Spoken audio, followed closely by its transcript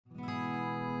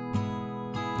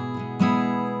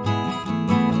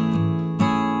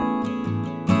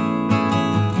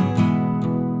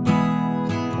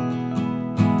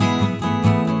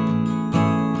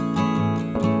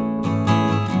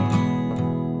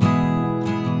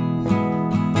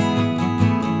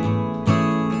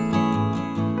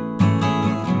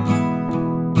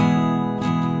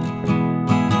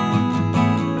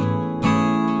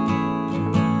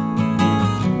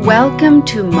Welcome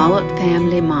to Mullet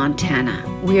Family, Montana.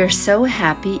 We are so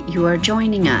happy you are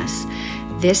joining us.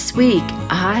 This week,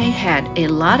 I had a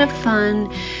lot of fun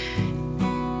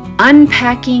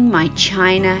unpacking my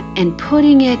china and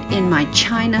putting it in my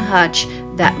china hutch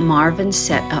that Marvin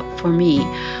set up for me.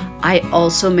 I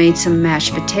also made some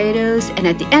mashed potatoes, and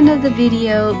at the end of the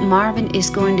video, Marvin is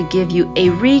going to give you a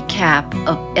recap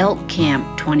of Elk Camp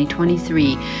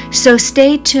 2023. So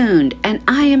stay tuned, and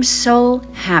I am so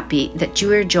happy that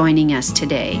you are joining us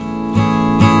today.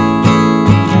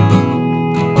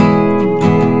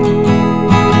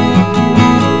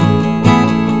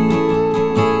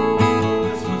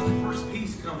 This was the first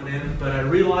piece coming in, but I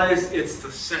realized it's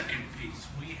the second piece.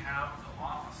 We have the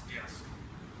office desk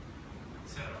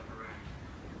set up already.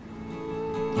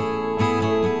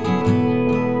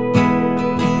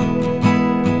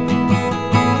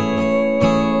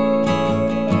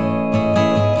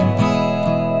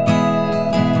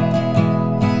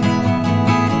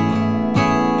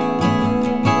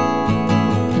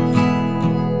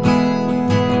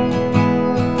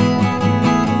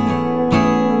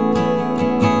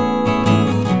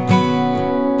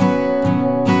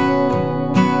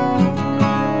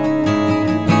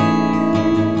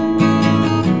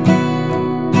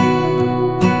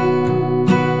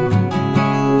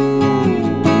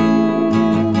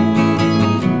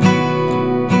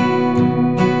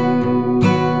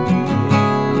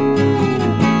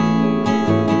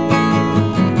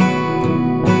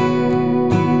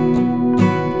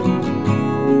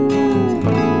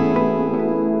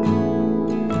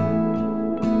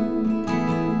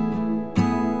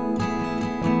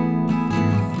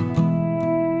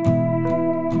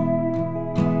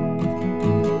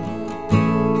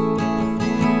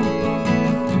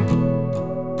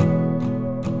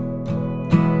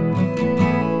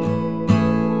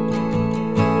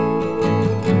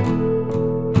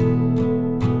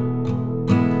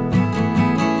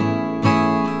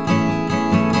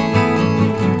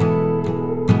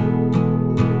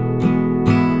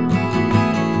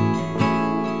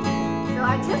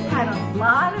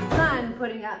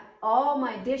 Putting up all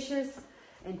my dishes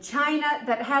and china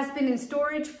that has been in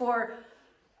storage for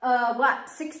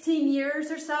 16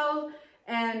 years or so,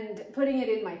 and putting it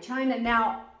in my china.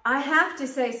 Now I have to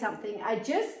say something. I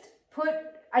just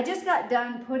got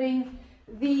done putting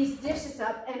these dishes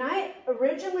up, and I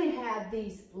originally had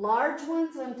these large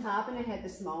ones on top and I had the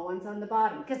small ones on the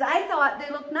bottom because I thought they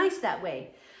looked nice that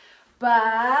way.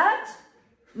 But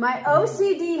my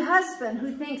OCD husband,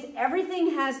 who thinks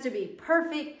everything has to be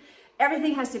perfect,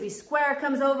 everything has to be square,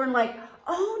 comes over and like,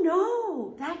 oh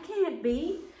no, that can't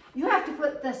be. You have to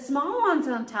put the small ones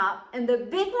on top and the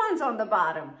big ones on the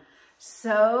bottom.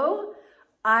 So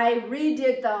I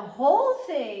redid the whole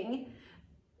thing.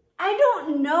 I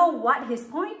don't know what his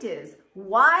point is.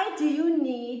 Why do you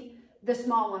need the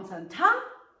small ones on top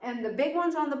and the big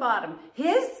ones on the bottom?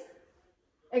 His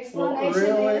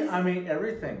explanation is... I mean,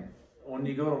 everything. When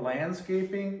you go to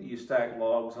landscaping, you stack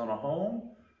logs on a home.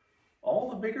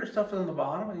 All the bigger stuff is on the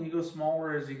bottom, and you go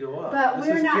smaller as you go up. But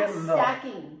we're not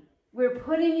stacking. We're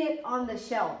putting it on the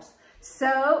shelves.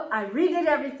 So I redid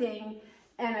everything,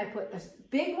 and I put the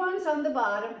big ones on the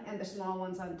bottom and the small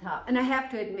ones on top. And I have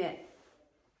to admit,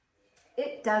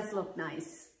 it does look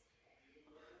nice.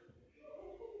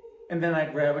 And then I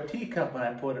grab a teacup and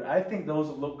I put it. I think those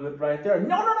would look good right there.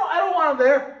 No, I don't want them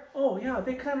there. Oh yeah,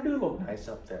 they kind of do look nice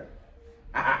up there.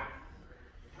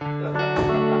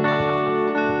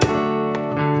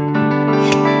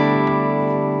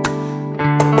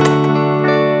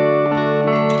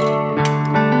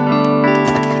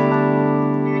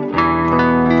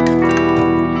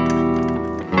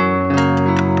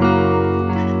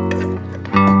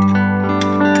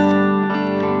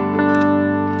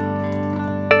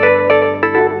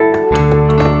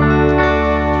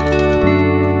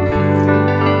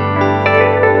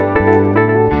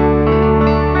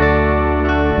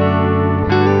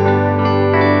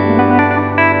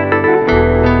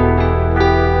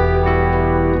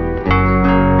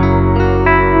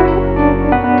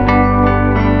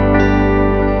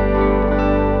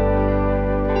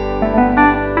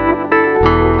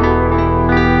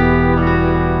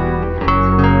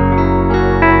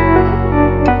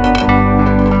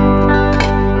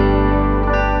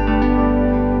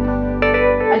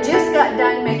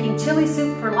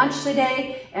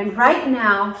 Today, and right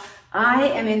now I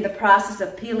am in the process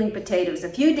of peeling potatoes. A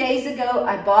few days ago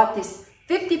I bought this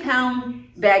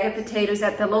 50-pound bag of potatoes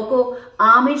at the local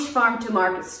Amish farm to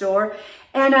market store,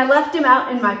 and I left them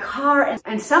out in my car,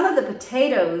 and some of the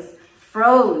potatoes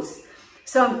froze.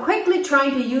 So I'm quickly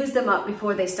trying to use them up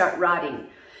before they start rotting.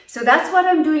 So that's what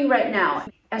I'm doing right now.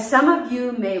 As some of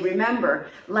you may remember,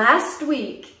 last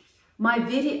week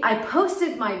I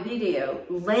posted my video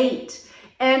late,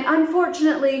 and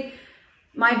unfortunately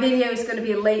my video is going to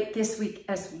be late this week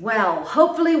as well.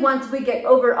 Hopefully once we get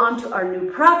over onto our new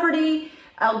property,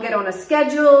 I'll get on a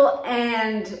schedule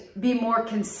and be more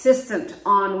consistent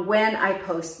on when I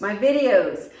post my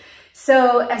videos.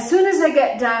 So as soon as I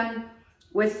get done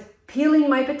with peeling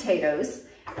my potatoes,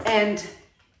 and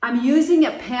I'm using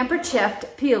a Pampered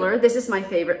Chef peeler. This is my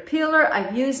favorite peeler.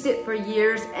 I've used it for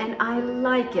years and I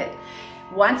like it.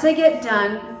 Once I get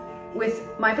done with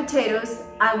my potatoes,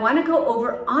 I want to go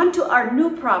over onto our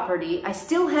new property. I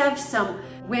still have some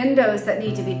windows that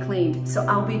need to be cleaned, so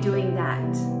I'll be doing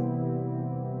that.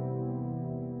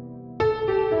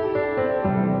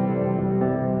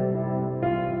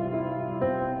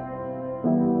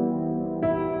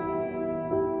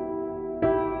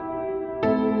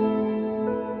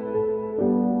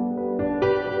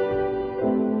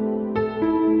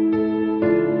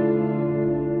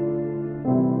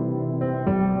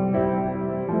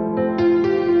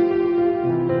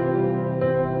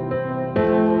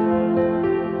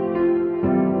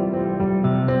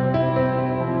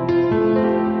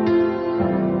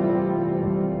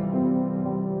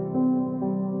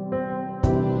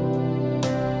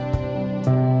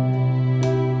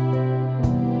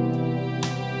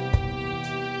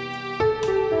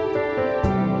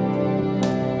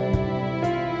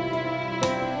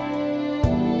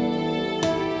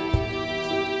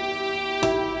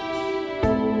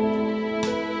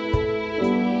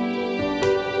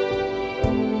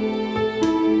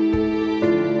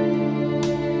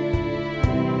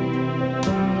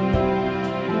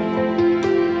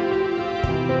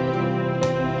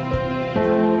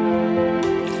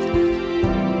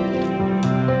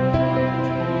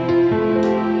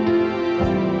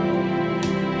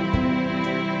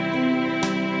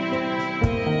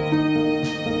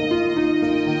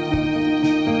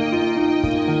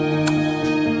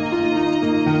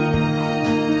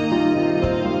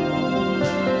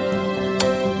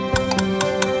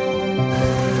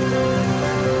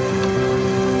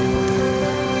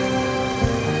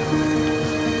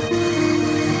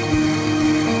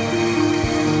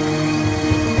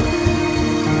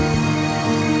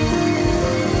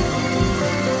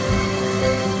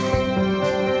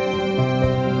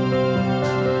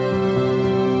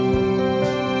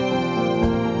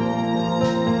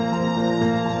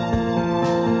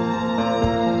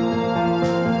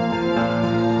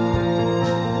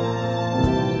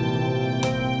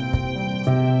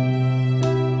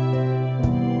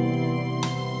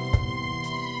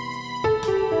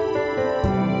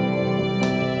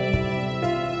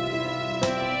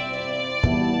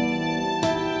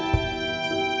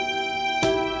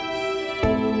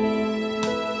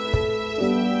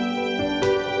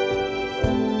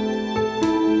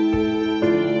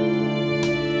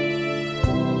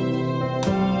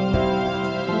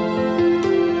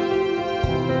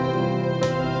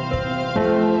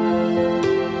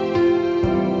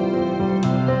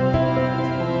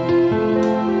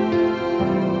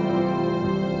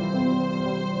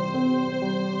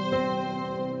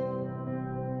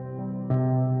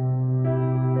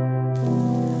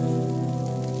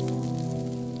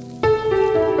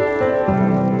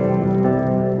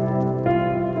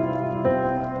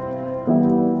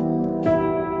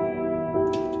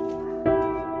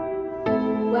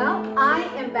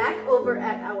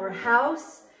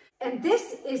 House, and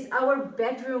this is our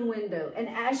bedroom window, and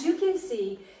as you can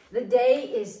see, the day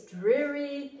is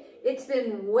dreary. It's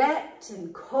been wet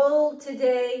and cold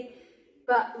today,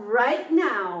 but right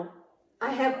now I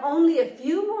have only a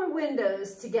few more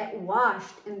windows to get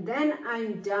washed and then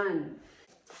I'm done.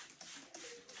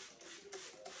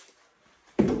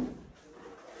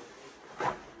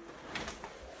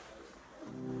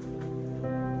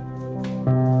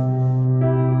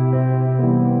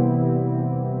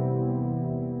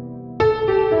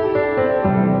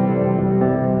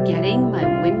 Getting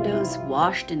my windows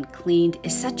washed and cleaned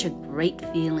is such a great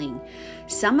feeling.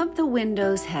 Some of the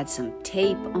windows had some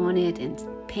tape on it and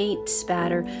paint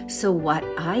spatter, so what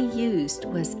I used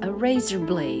was a razor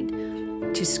blade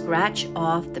to scratch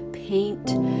off the paint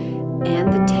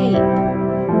and the tape.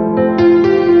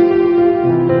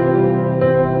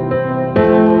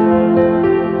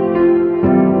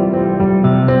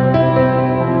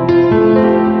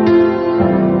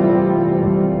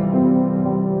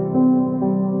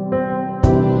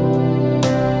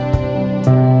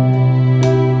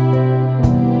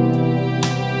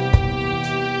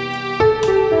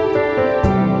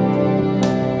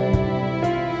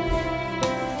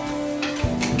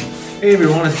 Hey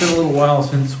everyone, it's been a little while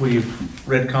since we've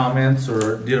read comments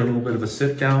or did a little bit of a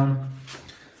sit down.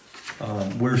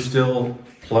 We're still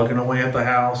plugging away at the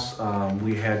house.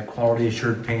 We had quality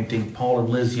assured painting. Paul and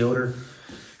Liz Yoder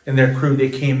and their crew, they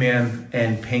came in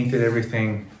and painted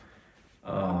everything,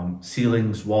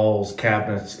 ceilings, walls,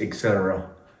 cabinets, etc.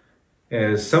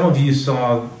 As some of you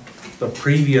saw, the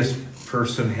previous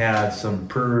person had some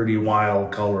pretty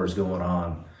wild colors going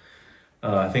on.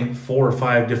 I think 4 or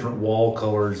 5 different wall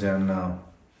colors, and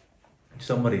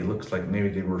somebody looks like maybe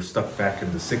they were stuck back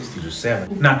in the 60s or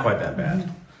 70s. Not quite that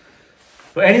bad.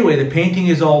 But anyway, the painting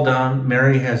is all done.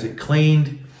 Mary has it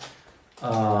cleaned.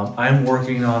 I'm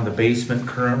working on the basement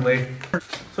currently.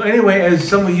 So anyway, as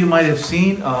some of you might have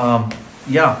seen,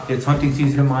 yeah, it's hunting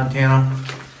season in Montana.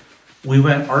 We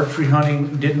went archery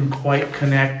hunting, didn't quite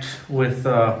connect with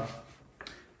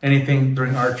anything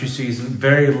during archery season.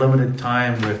 Very limited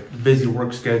time with busy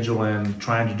work schedule and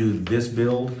trying to do this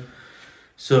build.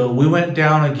 So we went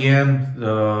down again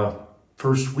the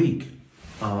first week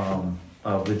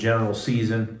of the general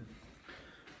season.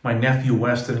 My nephew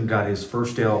Weston got his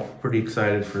first elk, pretty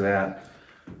excited for that.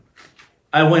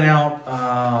 I went out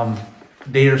a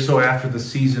day or so after the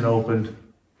season opened.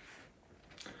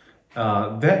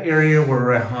 That area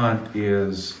where I hunt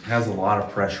has a lot of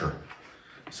pressure.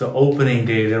 So opening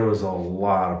day, there was a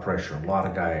lot of pressure, a lot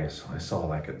of guys. I saw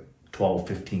like 12,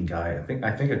 15 guys.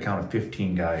 I think I counted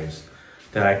 15 guys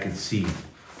that I could see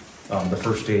the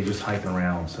first day just hiking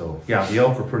around. So yeah, the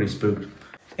elk were pretty spooked.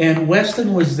 And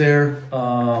Weston was there.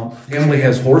 Emily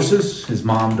has horses. His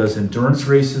mom does endurance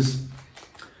races.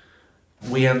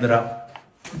 We ended up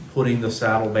putting the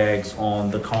saddlebags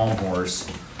on the calm horse,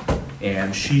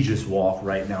 and she just walked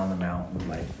right down the mountain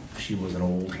like she was an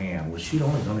old hand. Was she'd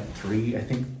only done it 3? I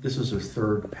think this was her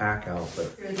 3rd pack out.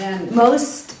 But then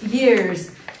most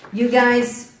years, you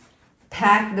guys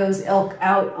pack those elk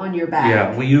out on your back.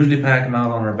 Yeah, we usually pack them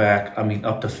out on our back. I mean,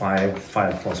 up to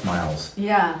 5+ miles.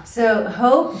 Yeah. So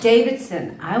Hope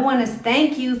Davidson, I want to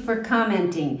thank you for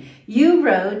commenting. You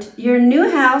wrote, "Your new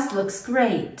house looks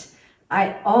great.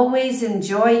 I always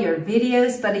enjoy your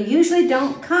videos, but I usually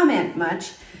don't comment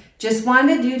much. Just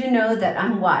wanted you to know that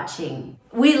I'm watching."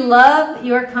 We love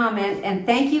your comment and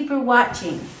thank you for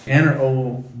watching. Anna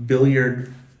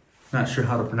Billiard, not sure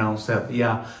how to pronounce that, but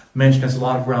yeah, mentioned it's a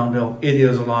lot of ground elk. It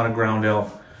is a lot of ground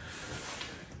elk.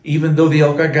 Even though the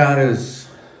elk I got is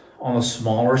on the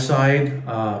smaller side,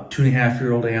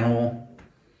 2.5-year-old animal,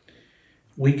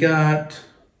 we got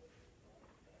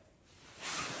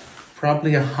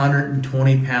probably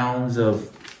 120 pounds of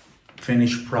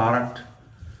finished product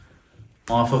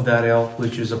off of that elk,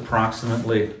 which is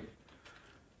approximately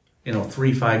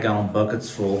 3 5-gallon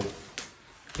buckets full.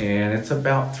 And it's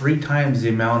about 3 times the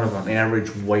amount of an average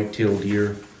white-tailed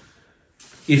deer.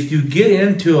 If you get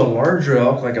into a larger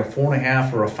elk, like a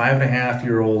 4.5 or a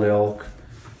 5.5-year-old elk,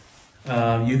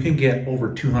 you can get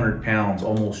over 200 pounds,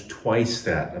 almost twice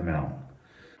that amount.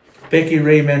 Becky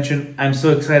Ray mentioned, I'm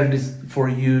so excited for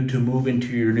you to move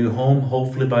into your new home,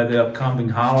 hopefully by the upcoming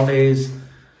holidays.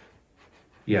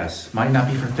 Yes, might not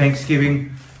be for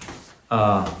Thanksgiving.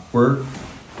 We're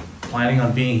planning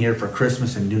on being here for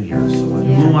Christmas and New Year's. So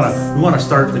yes. we want to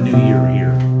start the new year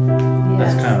here.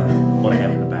 Yes. That's kind of what I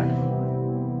have in the back.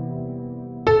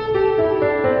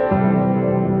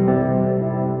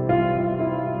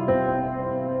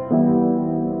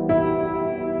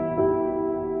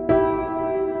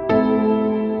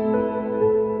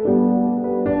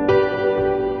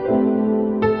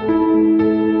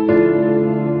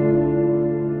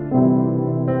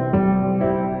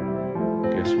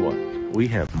 Guess what? We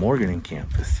have Morgan in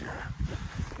camp this year.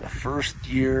 The first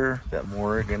year that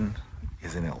Morgan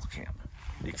is in elk camp.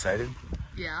 You excited?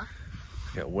 Yeah.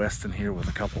 Got Weston here with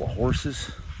a couple of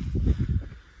horses.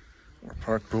 We're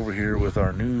parked over here with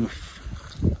our new,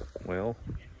 well,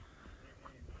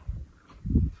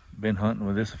 been hunting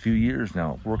with this a few years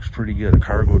now. It works pretty good. A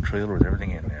cargo trailer with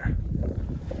everything in there.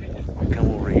 We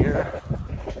come over here.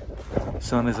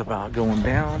 Sun is about going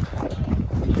down.